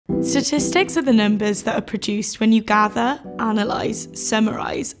Statistics are the numbers that are produced when you gather, analyse,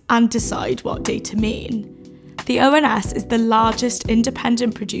 summarise, and decide what data mean. The ONS is the largest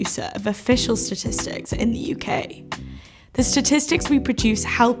independent producer of official statistics in the UK. The statistics we produce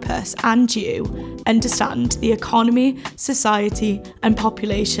help us and you understand the economy, society, and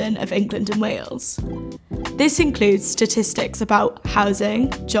population of England and Wales. This includes statistics about housing,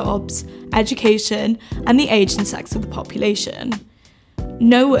 jobs, education, and the age and sex of the population.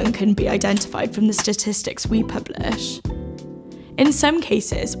 No one can be identified from the statistics we publish. In some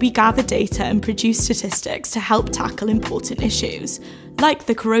cases, we gather data and produce statistics to help tackle important issues, like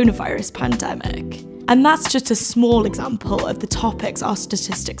the coronavirus pandemic. And that's just a small example of the topics our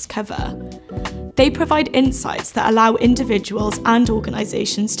statistics cover. They provide insights that allow individuals and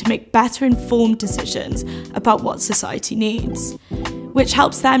organisations to make better informed decisions about what society needs, which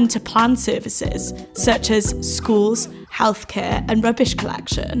helps them to plan services such as schools, healthcare, and rubbish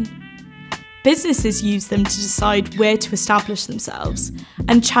collection. Businesses use them to decide where to establish themselves,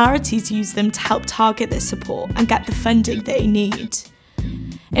 and charities use them to help target their support and get the funding they need.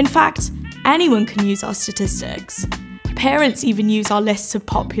 In fact, anyone can use our statistics. Parents even use our lists of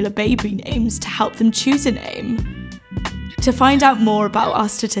popular baby names to help them choose a name. To find out more about our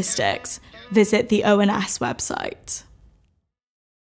statistics, visit the ONS website.